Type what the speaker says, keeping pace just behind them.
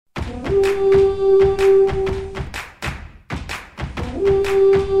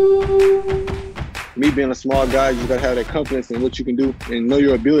me being a small guy, you just gotta have that confidence in what you can do and know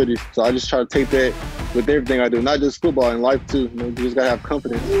your abilities. So I just try to take that with everything I do, not just football, in life too. You just gotta have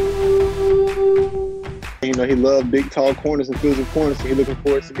confidence. He loved big, tall corners and physical corners, so he's looking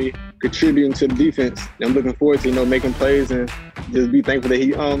forward to me contributing to the defense. And I'm looking forward to, making plays and just be thankful that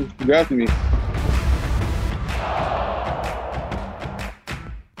he drafted me.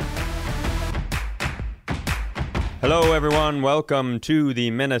 Hello, everyone. Welcome to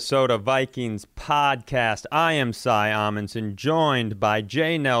the Minnesota Vikings podcast. I am Cy Amundsen, joined by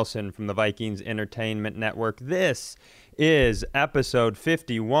Jay Nelson from the Vikings Entertainment Network. This is episode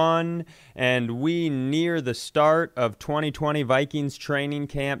 51, and we near the start of 2020 Vikings training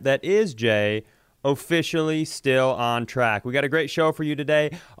camp. That is, Jay, officially still on track. We got a great show for you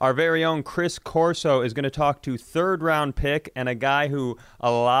today. Our very own Chris Corso is going to talk to third-round pick and a guy who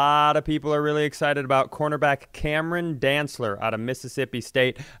a lot of people are really excited about, cornerback Cameron Dantzler out of Mississippi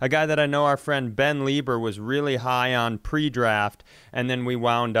State, a guy that I know our friend Ben Lieber was really high on pre-draft, and then we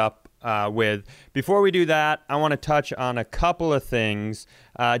wound up with. Before we do that, I want to touch on a couple of things.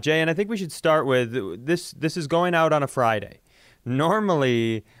 Jay, and I think we should start with this. This is going out on a Friday.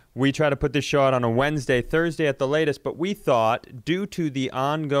 Normally, we try to put this show out on a Wednesday, Thursday at the latest, but we thought, due to the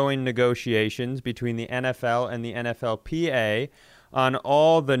ongoing negotiations between the NFL and the NFLPA on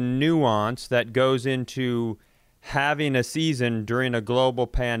all the nuance that goes into having a season during a global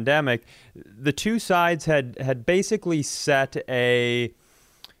pandemic, the two sides had basically set a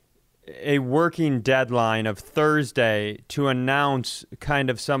working deadline of Thursday to announce kind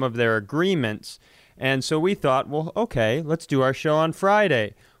of some of their agreements. And so we thought, well, okay, let's do our show on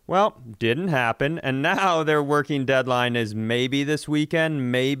Friday. Well, didn't happen. And now their working deadline is maybe this weekend,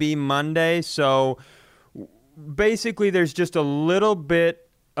 maybe Monday. So basically there's just a little bit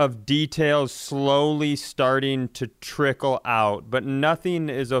of details slowly starting to trickle out, but nothing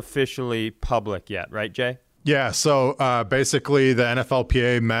is officially public yet, right, Jay? Yeah, so basically the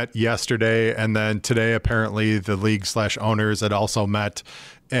NFLPA met yesterday, and then today apparently the league/owners had also met,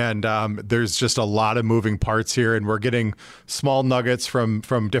 and there's just a lot of moving parts here, and we're getting small nuggets from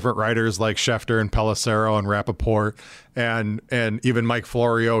different writers like Schefter and Pelissero and Rappaport, and even Mike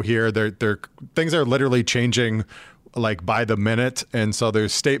Florio here. They're things are literally changing like by the minute, and so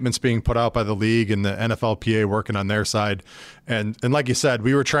there's statements being put out by the league and the NFLPA working on their side, and like you said,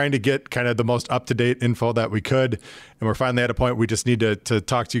 we were trying to get kind of the most up-to-date info that we could, and we're finally at a point we just need to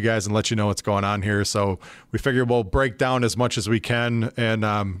talk to you guys and let you know what's going on here. So we figure we'll break down as much as we can, and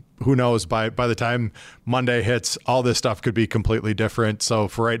who knows, by the time Monday hits, all this stuff could be completely different. So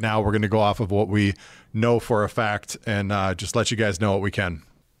for right now, we're going to go off of what we know for a fact and just let you guys know what we can.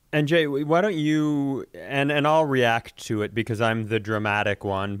 And Jay, why don't you, and I'll react to it because I'm the dramatic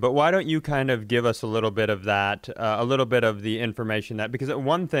one, but why don't you kind of give us a little bit of that, a little bit of the information that, because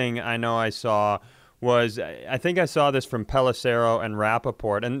one thing I know I saw was, I think I saw this from Pelissero and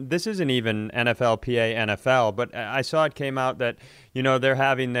Rappaport, and this isn't even NFLPA NFL, but I saw it came out that, they're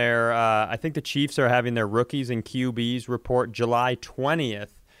having their, I think the Chiefs are having their rookies and QBs report July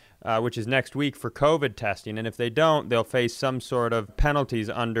 20th. Which is next week, for COVID testing. And if they don't, they'll face some sort of penalties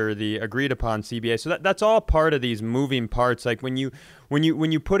under the agreed upon CBA. So that's all part of these moving parts. Like when you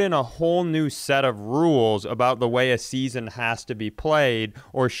put in a whole new set of rules about the way a season has to be played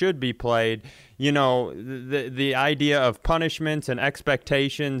or should be played, the idea of punishments and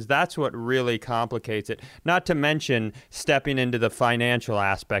expectations, that's what really complicates it. Not to mention stepping into the financial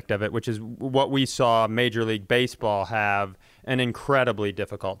aspect of it, which is what we saw Major League Baseball have an incredibly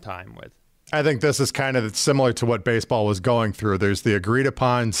difficult time with. I think this is kind of similar to what baseball was going through. There's the agreed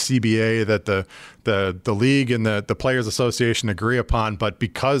upon CBA that the league and the Players Association agree upon, but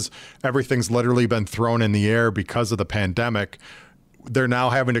because everything's literally been thrown in the air because of the pandemic, they're now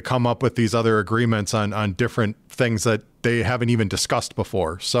having to come up with these other agreements on different things that they haven't even discussed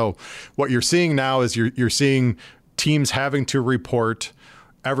before. So what you're seeing now is you're seeing teams having to report,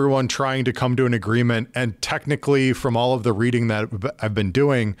 everyone trying to come to an agreement. And technically, from all of the reading that I've been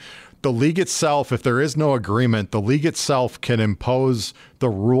doing, the league itself, if there is no agreement, the league itself can impose the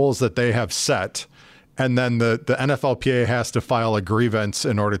rules that they have set. And then the NFLPA has to file a grievance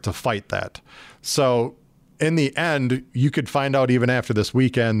in order to fight that. So in the end, you could find out even after this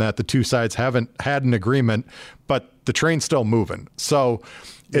weekend that the two sides haven't had an agreement, but the train's still moving. So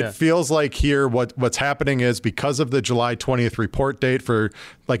it feels like here what's happening is, because of the July 20th report date for,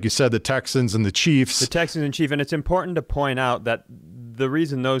 like you said, the Texans and the Chiefs. The Texans and Chiefs. And it's important to point out that the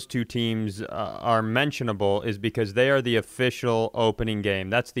reason those two teams are mentionable is because they are the official opening game.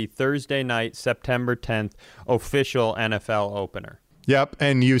 That's the Thursday night, September 10th, official NFL opener. Yep,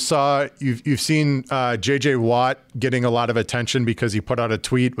 and you've seen J.J. Watt getting a lot of attention because he put out a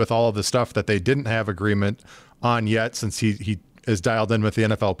tweet with all of the stuff that they didn't have agreement on yet, since he is dialed in with the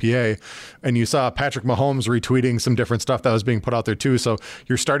NFLPA, and you saw Patrick Mahomes retweeting some different stuff that was being put out there too. So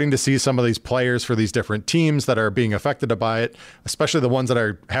you're starting to see some of these players for these different teams that are being affected by it, especially the ones that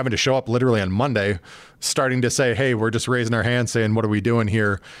are having to show up literally on Monday, starting to say, hey, we're just raising our hands saying, what are we doing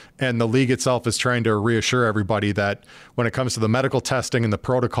here? And the league itself is trying to reassure everybody that when it comes to the medical testing and the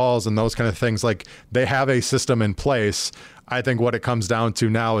protocols and those kind of things, like, they have a system in place. I think what it comes down to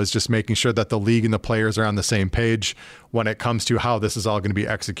now is just making sure that the league and the players are on the same page when it comes to how this is all going to be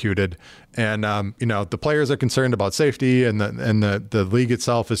executed. And, the players are concerned about safety, and the league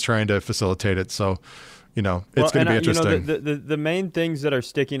itself is trying to facilitate it. So, it's going to be interesting. The main things that are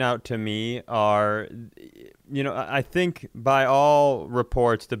sticking out to me are, I think by all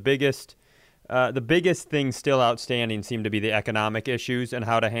reports, the biggest things still outstanding seem to be the economic issues and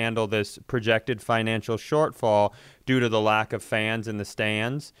how to handle this projected financial shortfall due to the lack of fans in the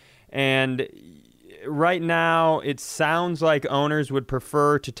stands. And right now, it sounds like owners would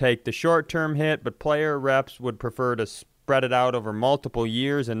prefer to take the short-term hit, but player reps would prefer to spread it out over multiple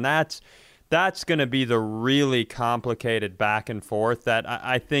years, and that's going to be the really complicated back and forth that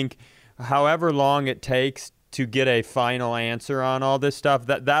I think however long it takes to get a final answer on all this stuff,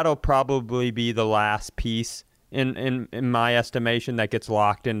 that'll probably be the last piece in my estimation that gets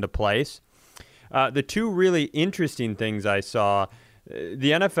locked into place. The two really interesting things I saw,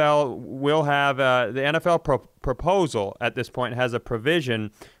 the NFL will have the NFL proposal at this point has a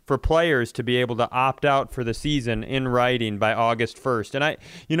provision for players to be able to opt out for the season in writing by August 1st.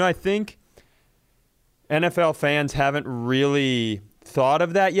 And I think NFL fans haven't really thought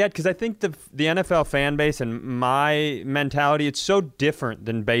of that yet, because I think the NFL fan base and my mentality, it's so different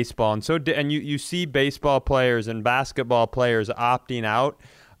than baseball, and you see baseball players and basketball players opting out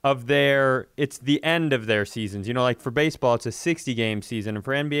of it's the end of their seasons. Like for baseball, it's a 60-game season, and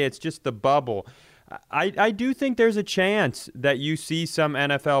for NBA, it's just the bubble. I do think there's a chance that you see some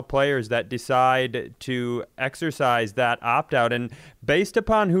NFL players that decide to exercise that opt-out. And based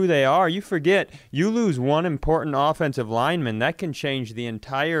upon who they are, you forget, you lose one important offensive lineman, that can change the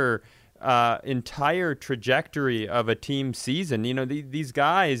entire trajectory of a team's season. These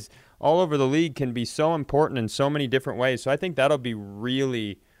guys all over the league can be so important in so many different ways. So I think that'll be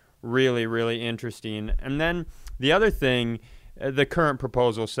really, really, really interesting. And then the other thing the current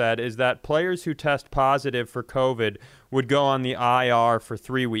proposal said is that players who test positive for COVID would go on the IR for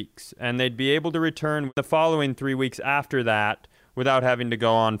 3 weeks, and they'd be able to return the following 3 weeks after that without having to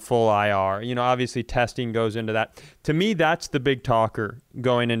go on full IR. Obviously testing goes into that. To me, that's the big talker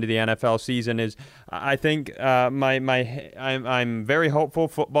going into the NFL season. Is I think I'm very hopeful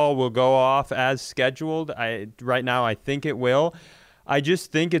football will go off as scheduled. Right now I think it will. I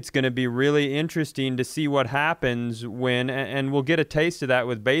just think it's going to be really interesting to see what happens and we'll get a taste of that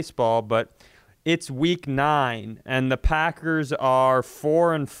with baseball, but it's week 9 and the Packers are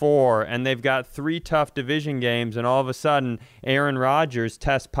 4-4 and they've got 3 tough division games, and all of a sudden Aaron Rodgers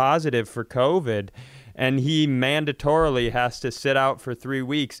tests positive for COVID and he mandatorily has to sit out for 3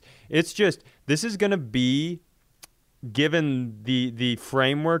 weeks. It's just, this is going to be, given the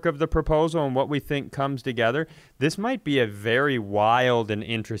framework of the proposal and what we think comes together, this might be a very wild and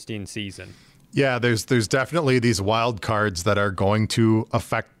interesting season. Yeah, there's definitely these wild cards that are going to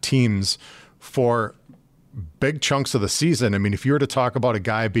affect teams for big chunks of the season. I mean, if you were to talk about a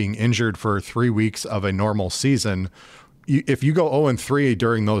guy being injured for 3 weeks of a normal season, if you go 0-3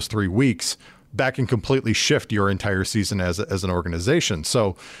 during those 3 weeks, that can completely shift your entire season as an organization.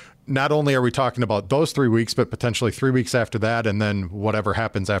 So not only are we talking about those 3 weeks, but potentially 3 weeks after that, and then whatever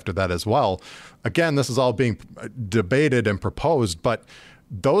happens after that as well. Again, this is all being debated and proposed, but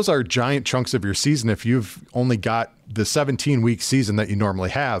those are giant chunks of your season if you've only got the 17-week season that you normally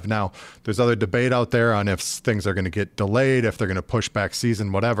have. Now, there's other debate out there on if things are going to get delayed, if they're going to push back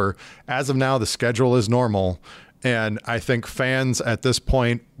season, whatever. As of now, the schedule is normal. And I think fans at this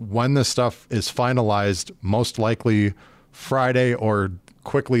point, when this stuff is finalized, most likely Friday or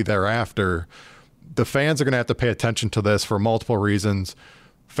quickly thereafter, the fans are going to have to pay attention to this for multiple reasons,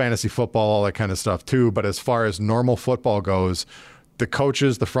 fantasy football, all that kind of stuff too. But as far as normal football goes, the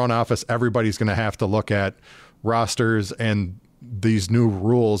coaches, the front office, everybody's going to have to look at rosters and these new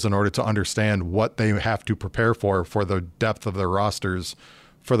rules in order to understand what they have to prepare for the depth of their rosters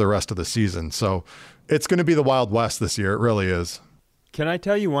for the rest of the season. So it's going to be the Wild West this year. It really is. Can I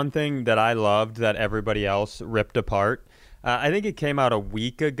tell you one thing that I loved that everybody else ripped apart? I think it came out a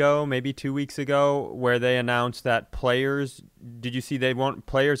week ago, maybe 2 weeks ago, where they announced that players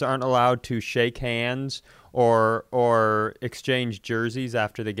aren't allowed to shake hands or exchange jerseys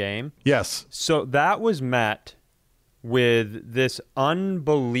after the game. Yes. So that was met with this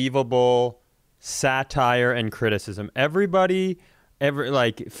unbelievable satire and criticism.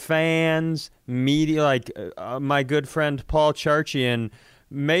 Fans, media, my good friend Paul Charchian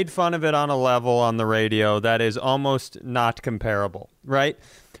made fun of it on a level on the radio that is almost not comparable, right?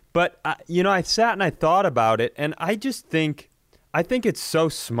 But, I sat and I thought about it, and I think it's so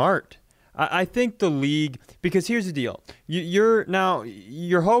smart. I think the league, because here's the deal.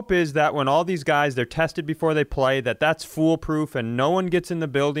 Your hope is that when all these guys, they're tested before they play, that's foolproof and no one gets in the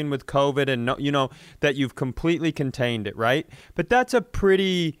building with COVID and, that you've completely contained it, right? But that's a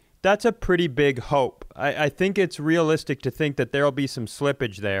pretty big hope. I think it's realistic to think that there'll be some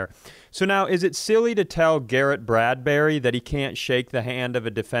slippage there. So now, is it silly to tell Garrett Bradbury that he can't shake the hand of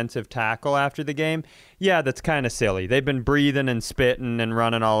a defensive tackle after the game? Yeah, that's kind of silly. They've been breathing and spitting and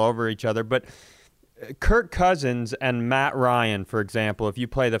running all over each other. But Kirk Cousins and Matt Ryan, for example, if you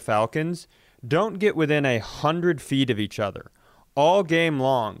play the Falcons, don't get within 100 feet of each other all game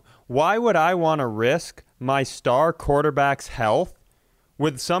long. Why would I want to risk my star quarterback's health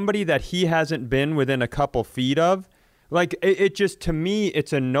with somebody that he hasn't been within a couple feet of? It just, to me,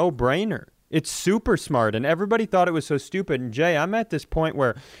 it's a no-brainer. It's super smart, and everybody thought it was so stupid. And, Jay, I'm at this point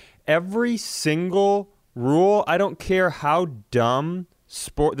where every single rule, I don't care how dumb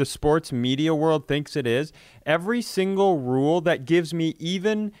the sports media world thinks it is, every single rule that gives me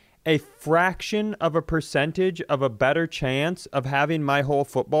even a fraction of a percentage of a better chance of having my whole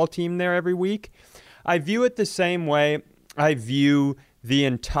football team there every week, I view it the same way I view the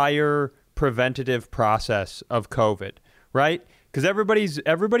entire preventative process of COVID, right? Because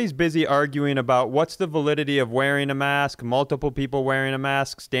everybody's busy arguing about what's the validity of wearing a mask, multiple people wearing a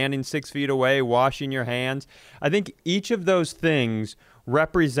mask, standing 6 feet away, washing your hands. I think each of those things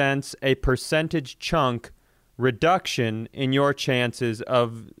represents a percentage chunk reduction in your chances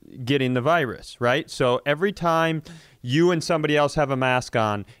of getting the virus, right? So every time you and somebody else have a mask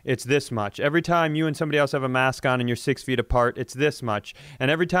on, it's this much. Every time you and somebody else have a mask on and you're 6 feet apart, it's this much.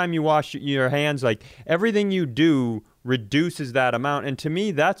 And every time you wash your hands, everything you do reduces that amount. And to me,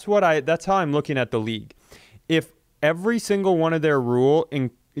 that's how I'm looking at the league. If every single one of their rule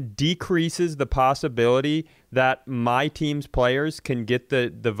decreases the possibility that my team's players can get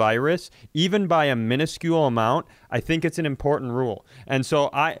the virus, even by a minuscule amount, I think it's an important rule. And so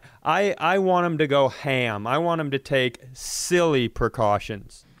I want them to go ham. I want them to take silly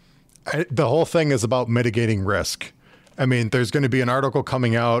precautions. The whole thing is about mitigating risk. I mean, there's going to be an article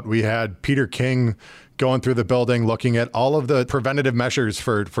coming out. We had Peter King going through the building, looking at all of the preventative measures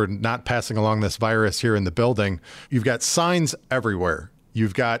for not passing along this virus here in the building. You've got signs everywhere.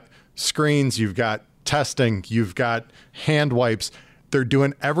 You've got screens, you've got testing, you've got hand wipes. They're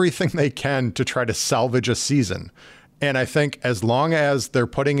doing everything they can to try to salvage a season. And I think as long as they're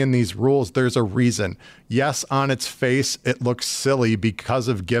putting in these rules, there's a reason. Yes, on its face, it looks silly because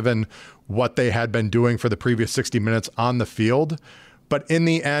of given what they had been doing for the previous 60 minutes on the field. But in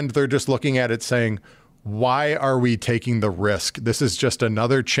the end, they're just looking at it saying, why are we taking the risk? This is just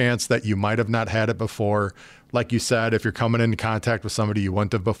another chance that you might have not had it before. Like you said, if you're coming into contact with somebody you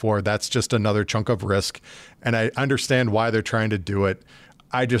wouldn't have before, that's just another chunk of risk. And I understand why they're trying to do it.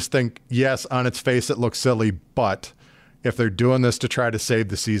 I just think, yes, on its face, it looks silly, but if they're doing this to try to save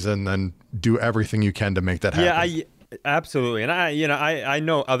the season, then do everything you can to make that happen. Yeah, absolutely. And I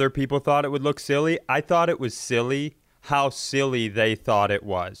know other people thought it would look silly. I thought it was silly how silly they thought it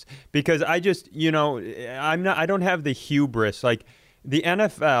was, because I just, I don't have the hubris. Like the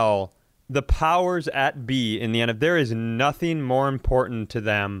NFL, the powers at be in the NFL, there is nothing more important to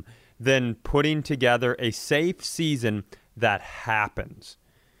them than putting together a safe season that happens.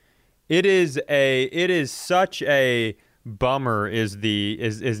 It is such a bummer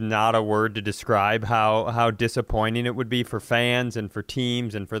is not a word to describe how disappointing it would be for fans and for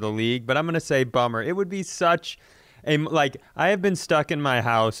teams and for the league, but I'm going to say bummer. It would be such I have been stuck in my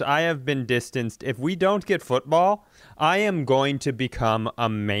house. I have been distanced. If we don't get football, I am going to become a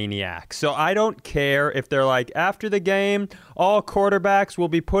maniac. So I don't care if they're like, after the game, all quarterbacks will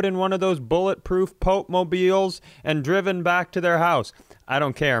be put in one of those bulletproof Pope mobiles and driven back to their house. I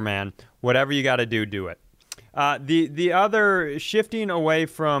don't care, man. Whatever you got to do it. The other, shifting away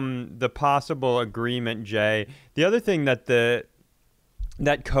from the possible agreement, Jay, the other thing that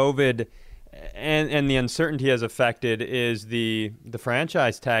COVID and the uncertainty has affected is the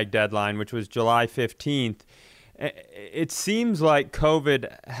franchise tag deadline, which was July 15th. It seems like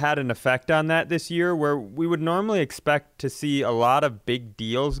COVID had an effect on that this year, where we would normally expect to see a lot of big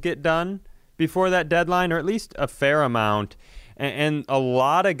deals get done before that deadline, or at least a fair amount. And a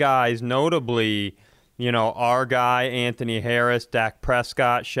lot of guys, notably, our guy, Anthony Harris, Dak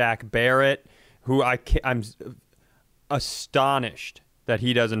Prescott, Shaq Barrett, who I'm astonished that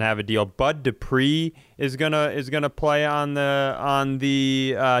he doesn't have a deal. Bud Dupree is gonna play on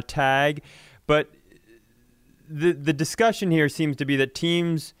the tag, but the discussion here seems to be that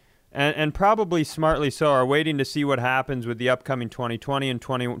teams, and probably smartly so, are waiting to see what happens with the upcoming 2020 and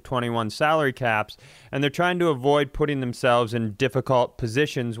 2021 salary caps, and they're trying to avoid putting themselves in difficult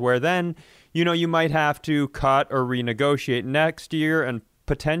positions where then, you might have to cut or renegotiate next year and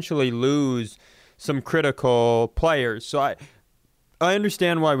potentially lose some critical players. So I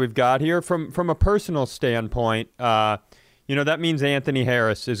understand why we've got here. From a personal standpoint, that means Anthony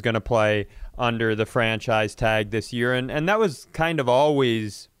Harris is going to play under the franchise tag this year, and that was kind of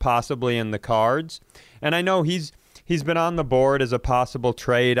always possibly in the cards. And I know he's been on the board as a possible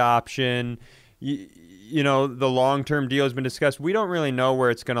trade option. The long-term deal has been discussed. We don't really know where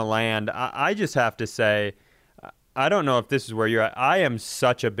it's going to land. I just have to say, I don't know if this is where you're at. I am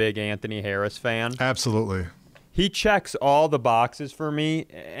such a big Anthony Harris fan. Absolutely. He checks all the boxes for me,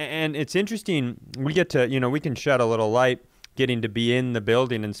 and it's interesting. We get to, we can shed a little light getting to be in the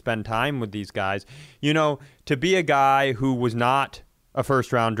building and spend time with these guys. To be a guy who was not a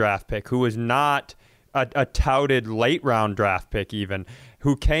first-round draft pick, who was not a touted late-round draft pick even,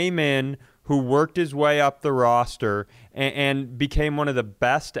 who came in, who worked his way up the roster and became one of the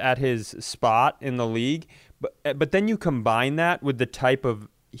best at his spot in the league. But then you combine that with the type of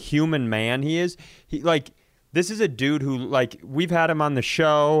human man he is. This is a dude who, we've had him on the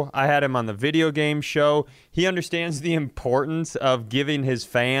show. I had him on the video game show. He understands the importance of giving his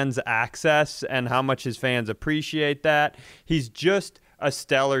fans access and how much his fans appreciate that. He's just a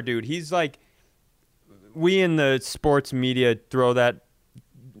stellar dude. He's we in the sports media throw that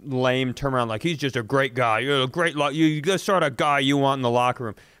lame term around he's just a great guy. You're a great you're the sort of guy you want in the locker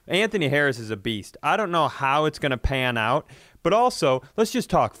room. Anthony Harris is a beast. I don't know how it's going to pan out, but also let's just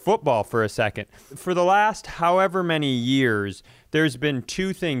talk football for a second. For the last however many years, there's been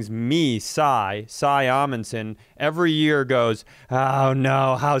two things Cy Amundsen, every year goes, oh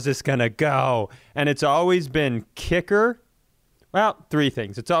no, how's this going to go? And it's always been kicker. Well, three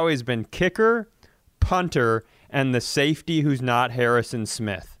things. It's always been kicker, punter, and the safety who's not Harrison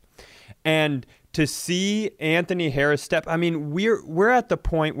Smith. And to see Anthony Harris step, we're at the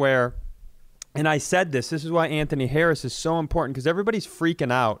point where, and I said this is why Anthony Harris is so important, because everybody's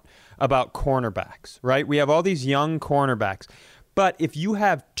freaking out about cornerbacks, right? We have all these young cornerbacks. But if you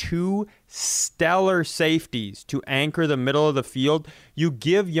have two stellar safeties to anchor the middle of the field, you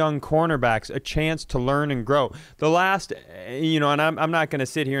give young cornerbacks a chance to learn and grow. The last, and I'm not going to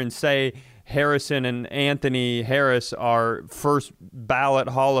sit here and say Harrison and Anthony Harris are first ballot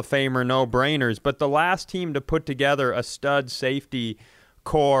Hall of Famer no-brainers, but the last team to put together a stud safety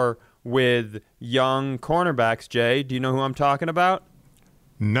core with young cornerbacks, Jay, do you know who I'm talking about?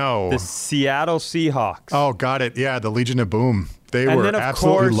 No. The Seattle Seahawks. Oh, got it. Yeah, the Legion of Boom. They and were then, of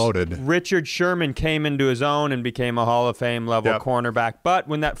absolutely course, loaded. Richard Sherman came into his own and became a Hall of Fame level cornerback. But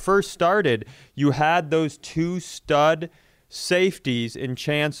when that first started, you had those two stud safeties in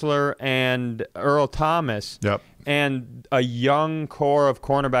Chancellor and Earl Thomas. Yep. And a young core of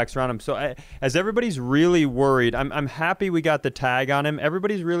cornerbacks around him. So as everybody's really worried, I'm happy we got the tag on him.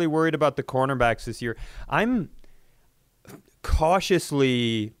 Everybody's really worried about the cornerbacks this year. I'm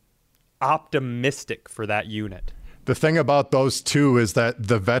cautiously optimistic for that unit. The thing about those two is that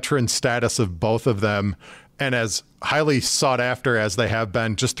the veteran status of both of them, and as highly sought after as they have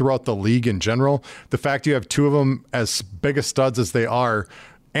been just throughout the league in general, the fact you have two of them as big as studs as they are,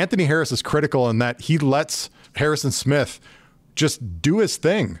 Anthony Harris is critical in that he lets Harrison Smith just do his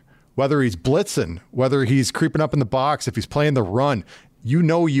thing, whether he's blitzing, whether he's creeping up in the box, if he's playing the run.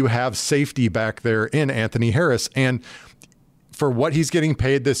 You have safety back there in Anthony Harris. And for what he's getting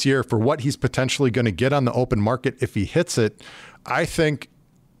paid this year, for what he's potentially going to get on the open market if he hits it, I think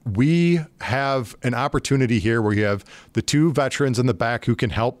we have an opportunity here where you have the two veterans in the back who can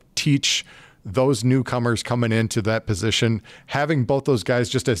help teach those newcomers coming into that position. Having both those guys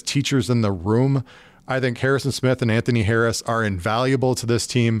just as teachers in the room, I think Harrison Smith and Anthony Harris are invaluable to this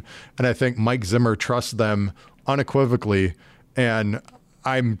team, and I think Mike Zimmer trusts them unequivocally. And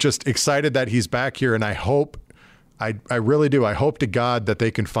I'm just excited that he's back here, and I really do. I hope to God that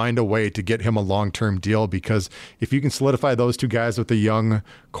they can find a way to get him a long-term deal, because if you can solidify those two guys with a young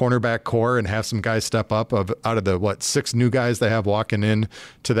cornerback core and have some guys step up out of the, 6 new guys they have walking in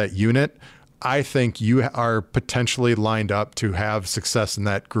to that unit, I think you are potentially lined up to have success in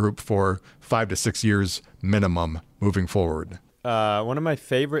that group for 5 to 6 years minimum moving forward. One of my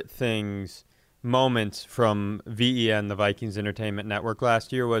favorite moments from VEN, the Vikings Entertainment Network,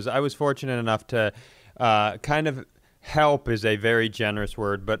 last year was I was fortunate enough to kind of help is a very generous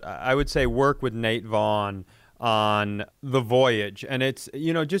word, but I would say work with Nate Vaughn on The Voyage. And it's,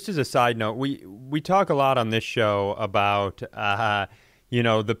 just as a side note, we talk a lot on this show about,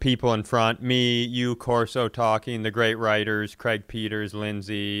 the people in front, me, you, Corso talking, the great writers, Craig Peters,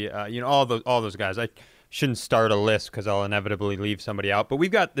 Lindsay, all those guys. I shouldn't start a list because I'll inevitably leave somebody out. But we've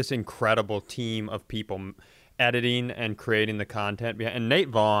got this incredible team of people editing and creating the content. And Nate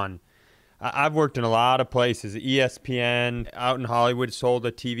Vaughn, I've worked in a lot of places. ESPN, out in Hollywood, sold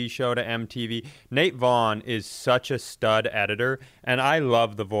a TV show to MTV. Nate Vaughn is such a stud editor, and I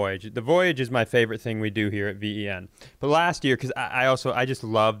love The Voyage. The Voyage is my favorite thing we do here at VEN. But last year, because I just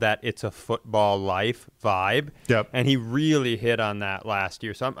love that it's a football life vibe. Yep. And he really hit on that last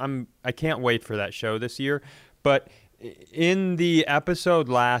year. So I can't wait for that show this year. But in the episode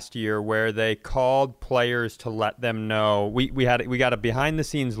last year where they called players to let them know, we got a behind the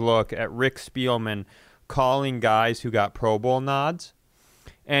scenes look at Rick Spielman calling guys who got Pro Bowl nods,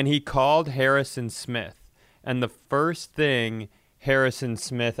 and he called Harrison Smith, and the first thing Harrison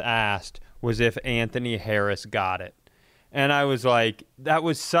Smith asked was if Anthony Harris got it. And I was like, that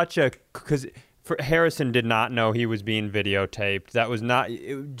was such a, because Harrison did not know he was being videotaped. That was not,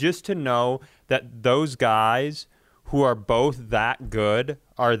 just to know that those guys who are both that good,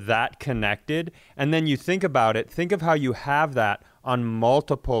 are that connected. And then you think about it, think of how you have that on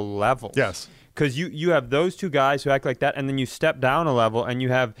multiple levels. Yes. Because you have those two guys who act like that, and then you step down a level and you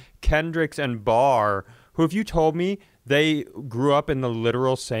have Kendricks and Barr, who, if you told me they grew up in the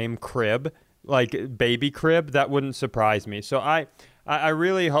literal same crib, like baby crib, that wouldn't surprise me. So I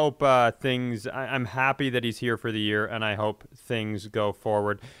really hope I'm happy that he's here for the year, and I hope things go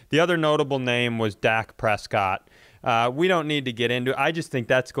forward. The other notable name was Dak Prescott. We don't need to get into it. I just think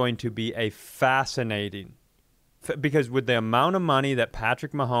that's going to be a fascinating, because with the amount of money that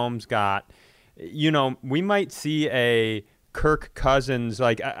Patrick Mahomes got, we might see a Kirk Cousins.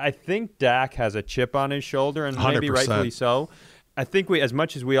 Like, I think Dak has a chip on his shoulder, and maybe 100%. rightfully so. I think as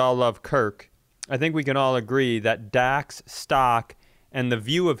much as we all love Kirk, I think we can all agree that Dak's stock and the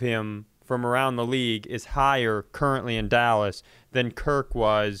view of him from around the league is higher currently in Dallas than Kirk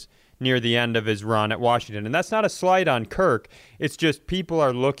was near the end of his run at Washington. And that's not a slight on Kirk. It's just people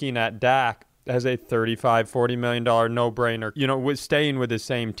are looking at Dak as a $35-40 million no-brainer, with staying with the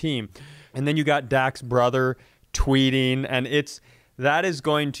same team. And then you got Dak's brother tweeting, and that is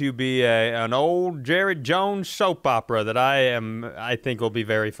going to be an old Jared Jones soap opera that I think will be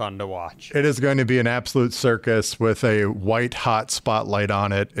very fun to watch. It is going to be an absolute circus with a white hot spotlight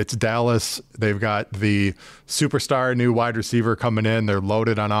on it. It's Dallas. They've got the superstar new wide receiver coming in. They're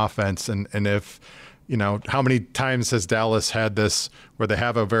loaded on offense. And if, how many times has Dallas had this where they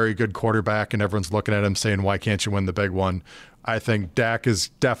have a very good quarterback and everyone's looking at him saying, why can't you win the big one? I think Dak is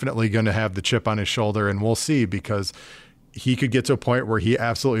definitely going to have the chip on his shoulder, and we'll see, because he could get to a point where he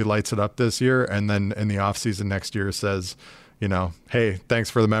absolutely lights it up this year, and then in the offseason next year says, hey,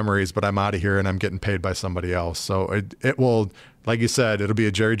 thanks for the memories, but I'm out of here and I'm getting paid by somebody else. So it will, like you said, it'll be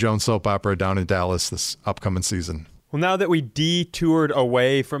a Jerry Jones soap opera down in Dallas this upcoming season. Well, now that we detoured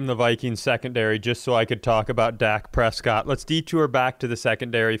away from the Vikings secondary just so I could talk about Dak Prescott, let's detour back to the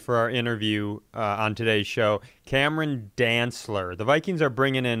secondary for our interview on today's show. Cameron Dantzler. The Vikings are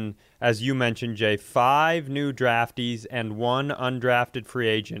bringing in, as you mentioned, Jay, 5 new draftees and 1 undrafted free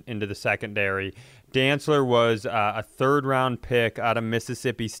agent into the secondary. Dantzler was a third-round pick out of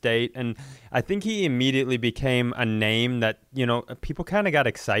Mississippi State, and I think he immediately became a name that, people kind of got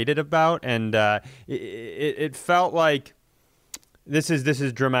excited about, and it felt like this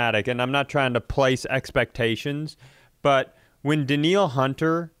is dramatic, and I'm not trying to place expectations, but when Danielle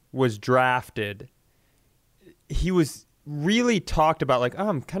Hunter was drafted, he was really talked about, like, oh,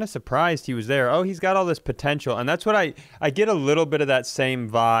 I'm kind of surprised he was there. Oh, he's got all this potential, and that's what I get a little bit of that same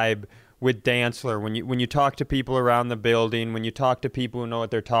vibe with Dantzler. When you talk to people around the building, when you talk to people who know what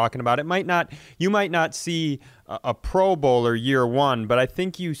they're talking about, you might not see a Pro Bowler year one, but I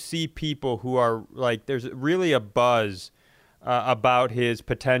think you see people who are like, there's really a buzz about his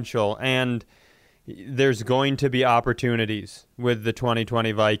potential, and there's going to be opportunities with the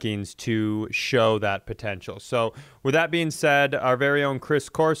 2020 Vikings to show that potential. So with that being said, our very own Chris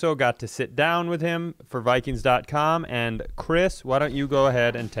Corso got to sit down with him for Vikings.com. And Chris, why don't you go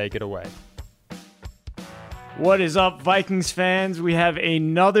ahead and take it away? What is up, Vikings fans? We have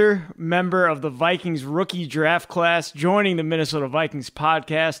another member of the Vikings rookie draft class joining the Minnesota Vikings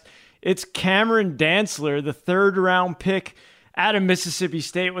podcast. It's Cameron Dantzler, the third-round pick out of Mississippi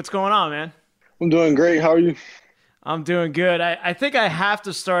State. What's going on, man? I'm doing great. How are you? I'm doing good. I think I have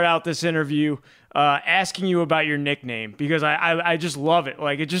to start out this interview asking you about your nickname because I just love it.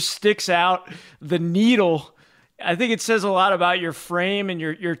 Like, it just sticks out. The Needle. I think it says a lot about your frame and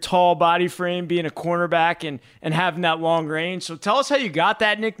your tall body frame, being a cornerback and having that long range. So tell us how you got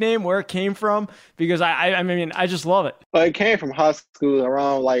that nickname, where it came from, because I mean, I just love it. Well, it came from high school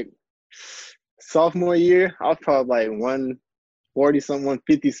around like sophomore year. I was probably like 140-something,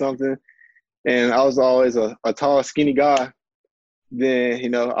 150-something. And I was always a tall, skinny guy.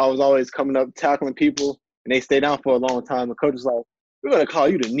 Then, I was always coming up, tackling people, and they stayed down for a long time. The coach was like, "We're going to call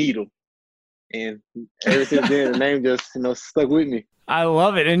you the Needle." And ever since then, the name just, stuck with me. I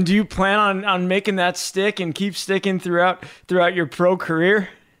love it. And do you plan on making that stick and keep sticking throughout your pro career?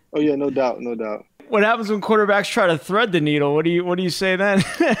 Oh, yeah, no doubt, no doubt. What happens when quarterbacks try to thread the needle? What do you say then?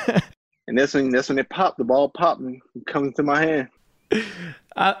 And that's when it popped. The ball popped and it comes into my hand.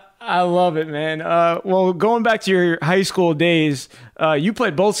 I love it, man. Well, going back to your high school days, you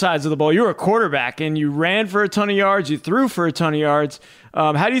played both sides of the ball. You were a quarterback, and you ran for a ton of yards. You threw for a ton of yards.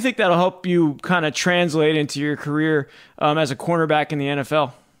 How do you think that'll help you kind of translate into your career as a cornerback in the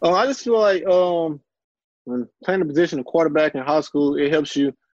NFL? I just feel like when playing the position of quarterback in high school, it helps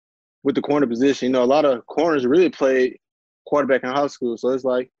you with the corner position. A lot of corners really played quarterback in high school. So it's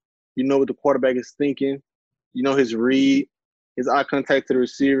like, what the quarterback is thinking, his read, his eye contact to the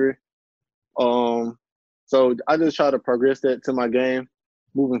receiver. So I just try to progress that to my game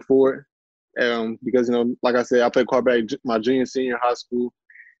moving forward. Because, like I said, I played quarterback my junior, senior high school,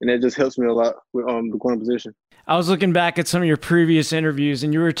 and that just helps me a lot with the corner position. I was looking back at some of your previous interviews,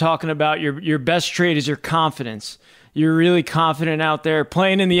 and you were talking about your best trait is your confidence. You're really confident out there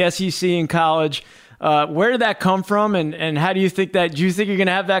playing in the SEC in college. Where did that come from, and how do you think that? Do you think you're going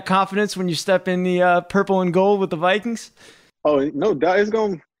to have that confidence when you step in the purple and gold with the Vikings? Oh, no doubt. It's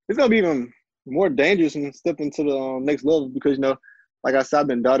gonna be even more dangerous when you step into the next level because, like I said, I've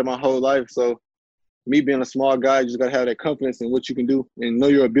been doubted my whole life. So me being a small guy, you just got to have that confidence in what you can do and know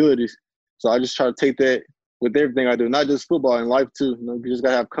your abilities. So I just try to take that with everything I do, not just football, in life too. You just got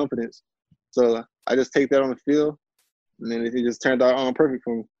to have confidence. So I just take that on the field, and then it just turned out perfect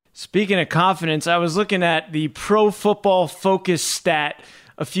for me. Speaking of confidence, I was looking at the Pro Football Focus stat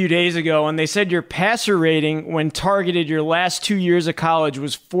a few days ago, and they said your passer rating when targeted your last 2 years of college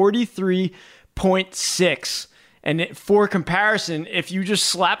was 43.6. And for comparison, if you just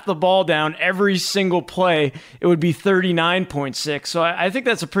slap the ball down every single play, it would be 39.6. So I think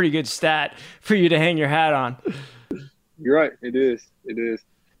that's a pretty good stat for you to hang your hat on. You're right. It is. It is.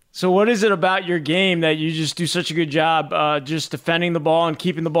 So what is it about your game that you just do such a good job just defending the ball and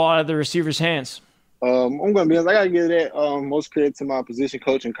keeping the ball out of the receiver's hands? I'm going to be honest. I got to give that most credit to my position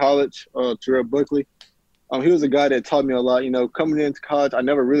coach in college, Terrell Buckley. He was a guy that taught me a lot. Coming into college, I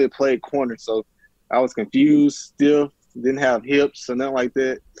never really played corner, so I was confused, stiff, didn't have hips or nothing like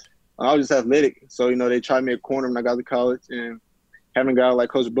that. I was just athletic. So, they tried me at corner when I got to college. And having a guy like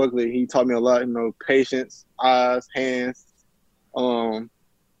Coach Buckley, he taught me a lot, patience, eyes, hands. I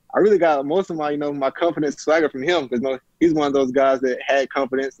really got most of my, my confidence swagger from him because, he's one of those guys that had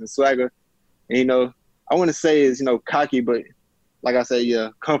confidence and swagger. And, I wouldn't say it's, cocky, but like I said, yeah,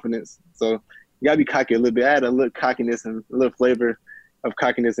 confidence. So you got to be cocky a little bit. I had a little cockiness and a little flavor of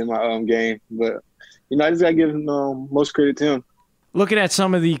cockiness in my game. But, I just got to give most credit to him. Looking at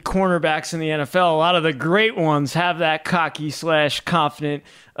some of the cornerbacks in the NFL, a lot of the great ones have that cocky/confident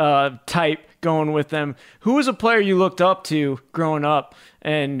type going with them. Who was a player you looked up to growing up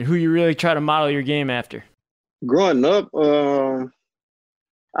and who you really try to model your game after? Growing up, I'll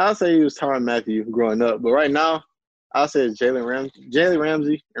say he was Tyrann Mathieu growing up. But right now, I'll say it's Jalen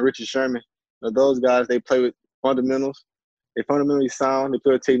Ramsey and Richard Sherman. Those guys, they play with fundamentals. They fundamentally sound, they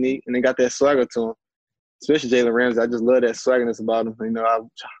play with technique, and they got that swagger to them. Especially Jalen Ramsey. I just love that swaggerness about him. I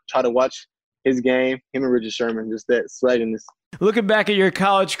try to watch his game, him and Richard Sherman, just that swaggerness. Looking back at your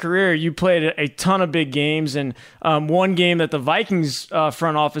college career, you played a ton of big games, and one game that the Vikings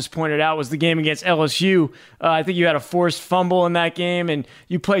front office pointed out was the game against LSU. I think you had a forced fumble in that game, and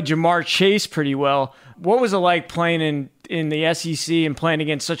you played Ja'Marr Chase pretty well. What was it like playing in the SEC and playing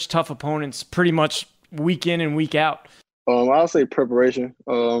against such tough opponents pretty much week in and week out? I'll say preparation.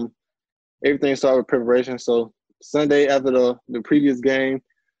 Everything started with preparation. So Sunday after the previous game,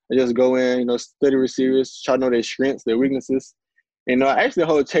 I just go in, study receivers, try to know their strengths, their weaknesses. And I actually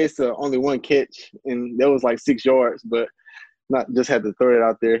hold Chase to only one catch, and that was like 6 yards, but not just had to throw it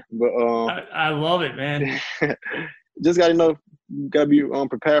out there. But I love it, man. Just got to be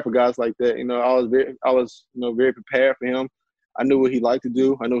prepared for guys like that. I was very prepared for him. I knew what he liked to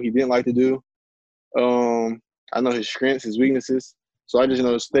do. I knew what he didn't like to do. I know his strengths, his weaknesses. So I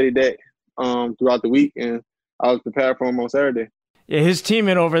just studied that throughout the week, and I was prepared for him on Saturday. Yeah, his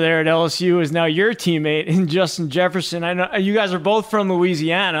teammate over there at LSU is now your teammate in Justin Jefferson. I know you guys are both from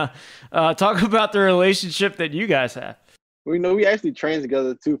Louisiana. Talk about the relationship that you guys have. We actually trained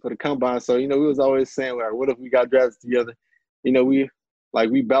together too for the combine. So, we was always saying, like, what if we got drafted together? We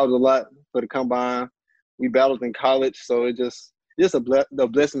battled a lot for the combine. We battled in college. So it's just a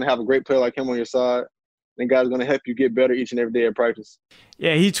blessing to have a great player like him on your side. And God's going to help you get better each and every day at practice.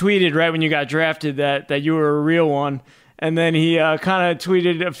 Yeah, he tweeted right when you got drafted that you were a real one. And then he kind of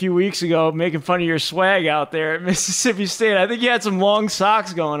tweeted a few weeks ago making fun of your swag out there at Mississippi State. I think you had some long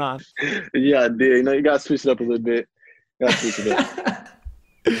socks going on. Yeah, I did. You got to switch it up a little bit.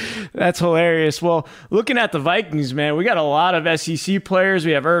 That's hilarious. Well, looking at the Vikings, man, we got a lot of SEC players.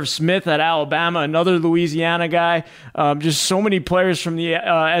 We have Irv Smith at Alabama, another Louisiana guy. Just so many players from the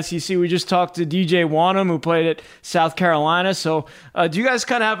SEC. We just talked to DJ Wanham, who played at South Carolina. So do you guys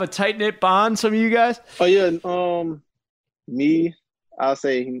kind of have a tight-knit bond, some of you guys? Oh, yeah. Me, I'll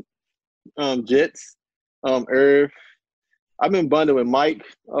say Jets, Irv. I've been bonded with Mike,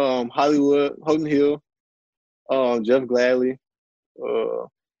 Hollywood, Holden Hill, Jeff Gladley.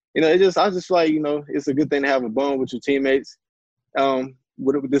 I just like, it's a good thing to have a bond with your teammates.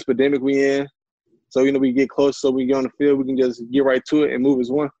 With this pandemic we in. So, we get close so we get on the field, we can just get right to it and move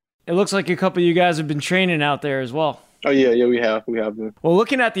as one. It looks like a couple of you guys have been training out there as well. Oh, yeah, we have been. Well,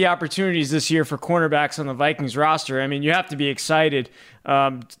 looking at the opportunities this year for cornerbacks on the Vikings roster, I mean, you have to be excited.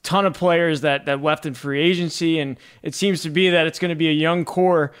 Ton of players that left in free agency, and it seems to be that it's going to be a young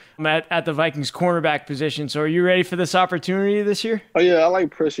core at the Vikings cornerback position. So are you ready for this opportunity this year? Oh, yeah, I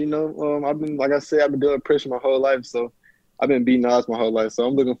like pressure. I've been doing pressure my whole life, so I've been beating odds my whole life, so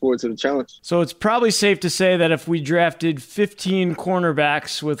I'm looking forward to the challenge. So it's probably safe to say that if we drafted 15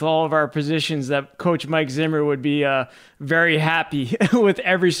 cornerbacks with all of our positions, that Coach Mike Zimmer would be very happy with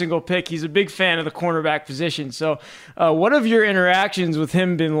every single pick. He's a big fan of the cornerback position. So what have your interactions with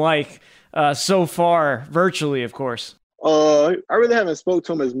him been like so far, virtually, of course? I really haven't spoke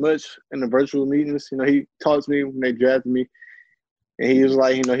to him as much in the virtual meetings. He talked to me when they drafted me, and he was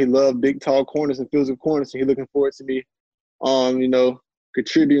like, he loved big, tall corners and physical corners, so he's looking forward to me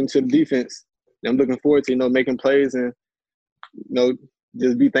contributing to the defense. I'm looking forward to, making plays and,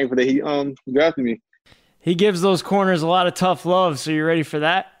 just be thankful that he drafted me. He gives those corners a lot of tough love, so you ready for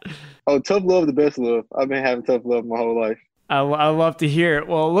that? Oh, tough love, the best love. I've been having tough love my whole life. I love to hear it.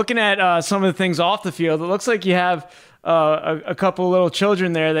 Well, looking at some of the things off the field, it looks like you have a couple of little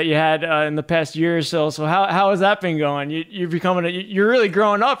children there that you had in the past year or so. So how has that been going? You're really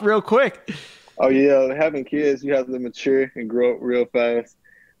growing up real quick. Oh, yeah. Having kids, you have to mature and grow up real fast.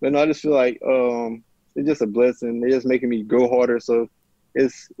 But no, I just feel like it's just a blessing. They're just making me go harder. So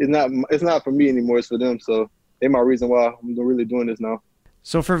it's not for me anymore. It's for them. So they're my reason why I'm really doing this now.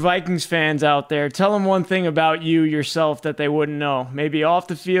 So for Vikings fans out there, tell them one thing about you yourself that they wouldn't know. Maybe off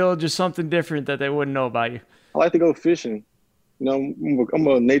the field, just something different that they wouldn't know about you. I like to go fishing. I'm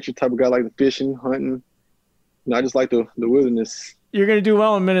a nature type of guy. I like the fishing, hunting. I just like the wilderness. You're going to do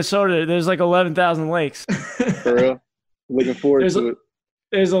well in Minnesota. There's like 11,000 lakes. For real. Looking forward to it.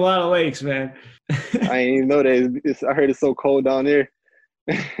 There's a lot of lakes, man. I ain't even know that. I heard it's so cold down there.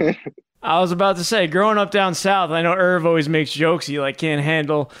 I was about to say, growing up down south, I know Irv always makes jokes. He can't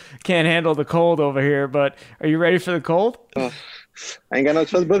handle the cold over here. But are you ready for the cold? I ain't got no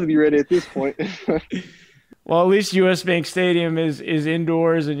choice but to be ready at this point. Well, at least U.S. Bank Stadium is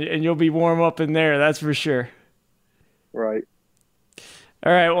indoors, and you'll be warm up in there. That's for sure. Right.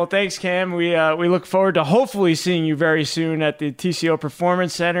 All right. Well, thanks, Cam. We look forward to hopefully seeing you very soon at the TCO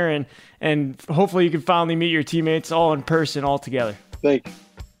Performance Center, and hopefully you can finally meet your teammates all in person, all together. Thank you.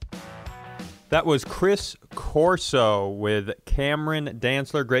 That was Chris Corso with Cameron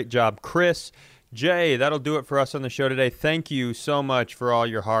Dantzler. Great job, Chris. Jay, that'll do it for us on the show today. Thank you so much for all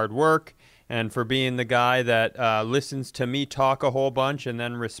your hard work and for being the guy that listens to me talk a whole bunch and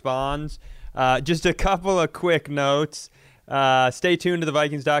then responds. Just a couple of quick notes. Stay tuned to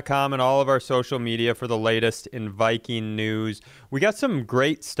thevikings.com and all of our social media for the latest in Viking news. We got some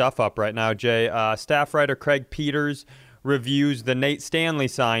great stuff up right now, Jay. Staff writer Craig Peters reviews the Nate Stanley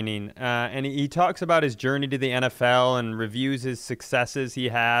signing, and he talks about his journey to the NFL and reviews his successes he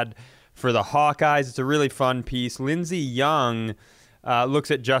had for the Hawkeyes. It's a really fun piece. Lindsey Young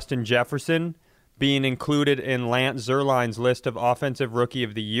looks at Justin Jefferson being included in Lance Zierlein's list of Offensive Rookie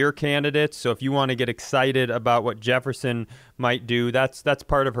of the Year candidates. So if you want to get excited about what Jefferson might do, that's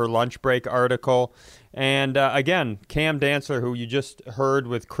part of her lunch break article. And again, Cam Dantzler, who you just heard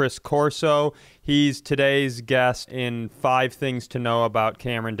with Chris Corso, he's today's guest in 5 Things to Know About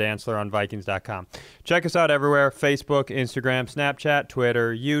Cameron Dantzler on Vikings.com. Check us out everywhere: Facebook, Instagram, Snapchat,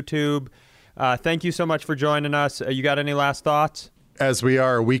 Twitter, YouTube. Thank you so much for joining us. You got any last thoughts? As we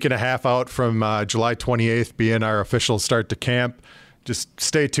are a week and a half out from July 28th being our official start to camp, just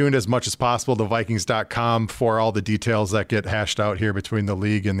stay tuned as much as possible to Vikings.com for all the details that get hashed out here between the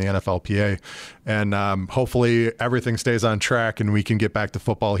league and the NFLPA. And hopefully everything stays on track and we can get back to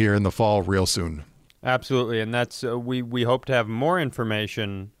football here in the fall real soon. Absolutely. And that's we hope to have more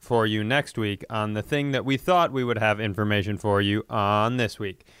information for you next week on the thing that we thought we would have information for you on this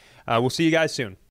week. We'll see you guys soon.